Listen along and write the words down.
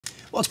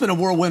Well, it's been a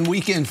whirlwind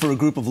weekend for a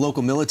group of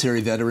local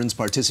military veterans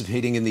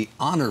participating in the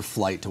honor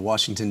flight to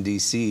Washington,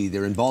 D.C.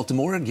 They're in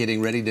Baltimore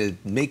getting ready to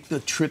make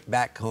the trip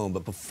back home.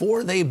 But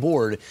before they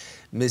board,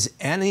 Ms.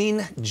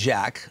 Anine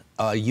Jack,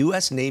 a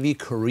U.S. Navy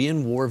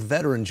Korean War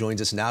veteran,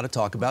 joins us now to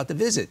talk about the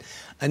visit.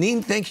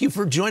 Anine, thank you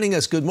for joining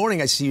us. Good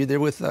morning. I see you there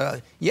with,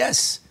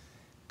 yes.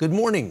 Good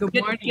morning. Good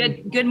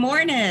morning. Good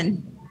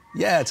morning.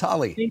 Yeah, it's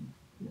Holly.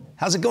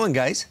 How's it going,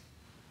 guys?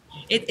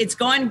 It's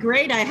going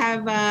great. I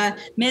have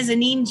Ms.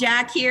 Anine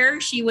Jack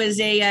here. She was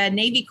a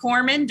Navy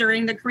corpsman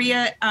during the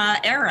Korea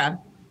era.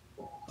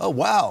 Oh,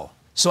 wow.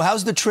 So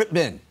how's the trip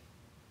been?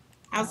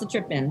 How's the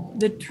trip been?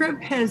 The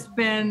trip has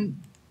been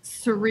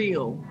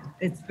surreal.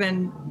 It's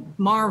been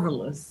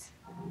marvelous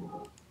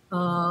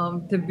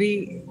to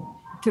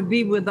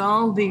be with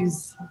all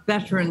these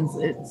veterans.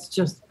 It's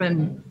just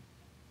been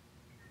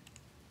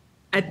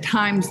at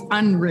times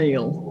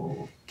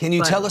unreal. Can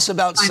you tell us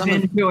about some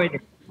I've enjoyed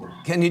it.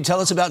 Can you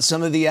tell us about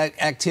some of the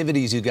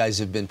activities you guys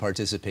have been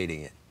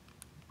participating in?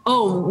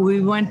 Oh,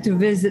 we went to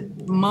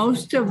visit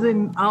most of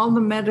all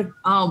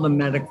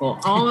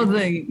of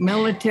the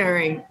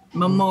military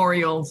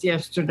memorials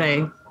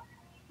yesterday,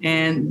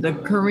 and the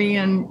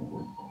Korean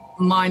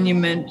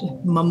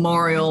Monument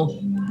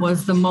Memorial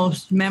was the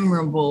most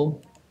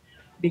memorable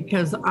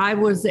because I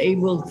was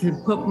able to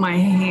put my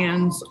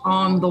hands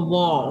on the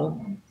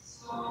wall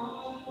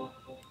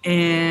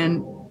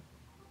and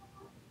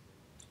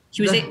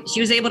She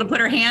was able to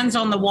put her hands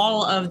on the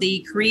wall of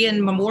the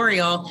Korean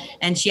memorial,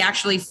 and she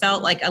actually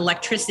felt like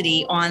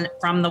electricity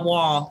from the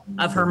wall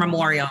of her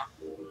memorial.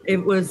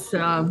 It was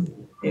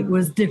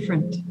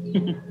different.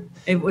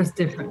 It was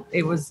different.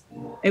 It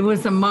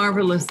was a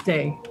marvelous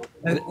day,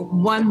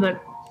 one that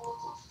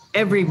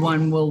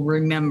everyone will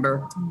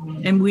remember,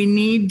 and we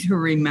need to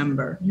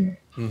remember.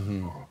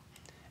 Mm-hmm.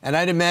 And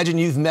I'd imagine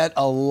you've met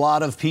a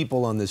lot of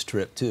people on this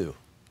trip too.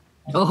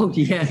 Oh,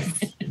 yes.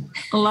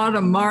 A lot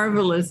of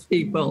marvelous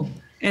people.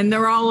 And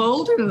they're all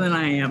older than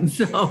I am,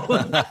 so.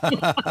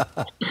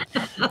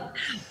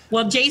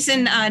 Well,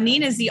 Jason,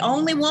 Nina's the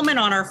only woman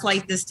on our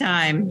flight this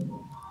time.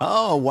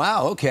 Oh,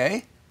 wow.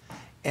 Okay.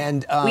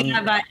 And we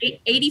have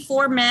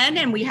 84 men,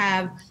 and we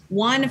have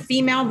one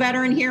female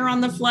veteran here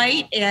on the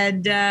flight.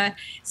 And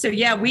so,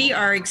 yeah, we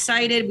are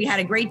excited. We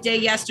had a great day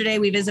yesterday.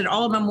 We visited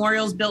all the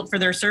memorials built for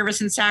their service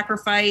and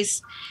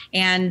sacrifice.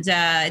 And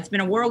it's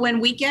been a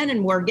whirlwind weekend,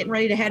 and we're getting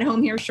ready to head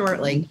home here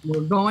shortly.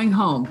 We're going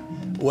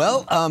home.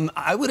 Well,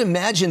 I would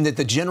imagine that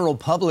the general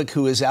public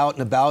who is out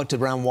and about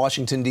around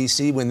Washington,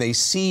 D.C., when they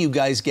see you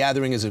guys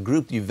gathering as a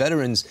group, you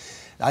veterans,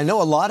 I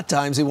know a lot of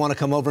times they want to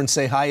come over and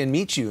say hi and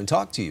meet you and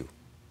talk to you.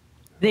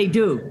 They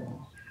do.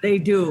 They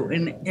do.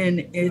 And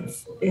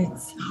it's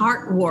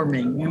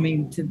heartwarming. I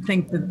mean, to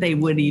think that they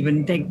would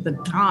even take the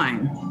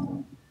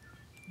time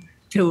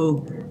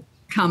to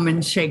come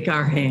and shake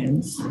our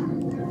hands.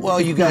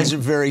 Well, you guys are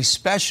very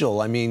special.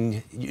 I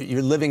mean,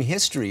 you're living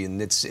history, and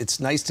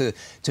it's nice to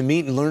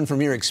meet and learn from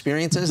your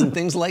experiences and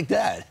things like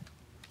that.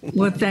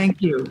 Well,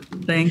 thank you.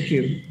 Thank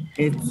you.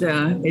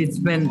 It's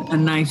been a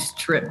nice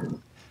trip.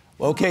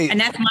 Okay. And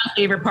that's my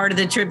favorite part of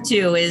the trip,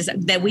 too, is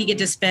that we get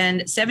to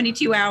spend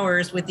 72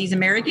 hours with these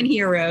American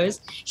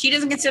heroes. She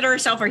doesn't consider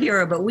herself a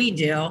hero, but we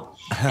do.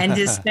 And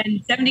to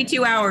spend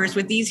 72 hours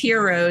with these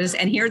heroes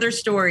and hear their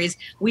stories,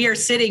 we are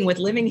sitting with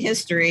living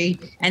history.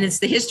 And it's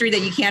the history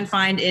that you can't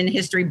find in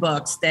history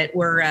books that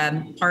we're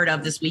part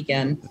of this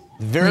weekend.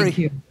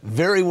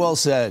 Very well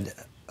said.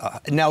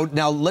 Now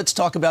let's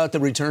talk about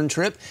the return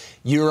trip.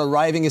 You're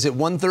arriving, is it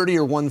 1:30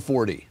 or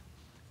 1:40?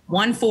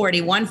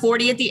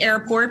 1:40 at the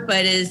airport,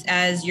 but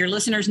as your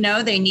listeners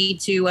know, they need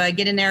to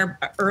get in there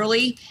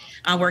early.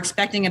 We're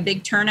expecting a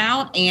big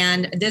turnout,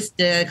 and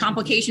the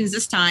complications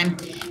this time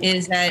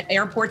is that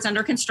airport's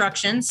under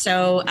construction,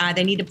 so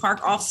they need to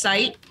park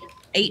off-site,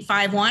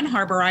 851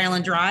 Harbor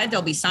Island Drive.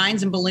 There'll be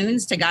signs and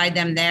balloons to guide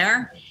them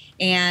there,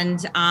 and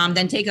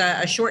then take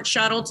a short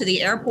shuttle to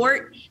the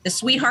airport. The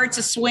Sweethearts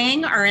of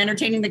Swing are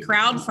entertaining the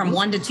crowd from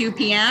 1 to 2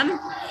 p.m.,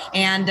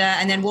 and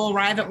then we'll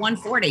arrive at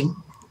 1:40.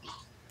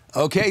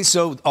 Okay,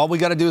 so all we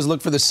got to do is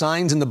look for the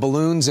signs and the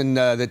balloons, and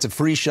that's a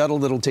free shuttle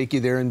that'll take you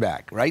there and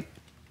back, right?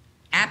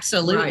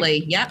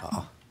 Absolutely. Right. Yep.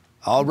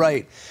 All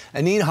right.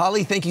 Anine,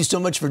 Holly, thank you so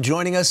much for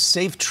joining us.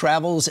 Safe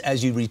travels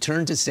as you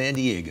return to San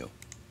Diego.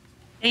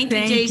 Thank you,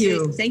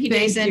 Jason. Thank you,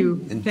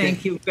 Jason.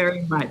 Thank you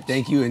very much.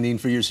 Thank you, Anine,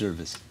 for your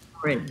service.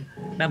 Great.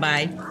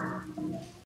 Bye-bye.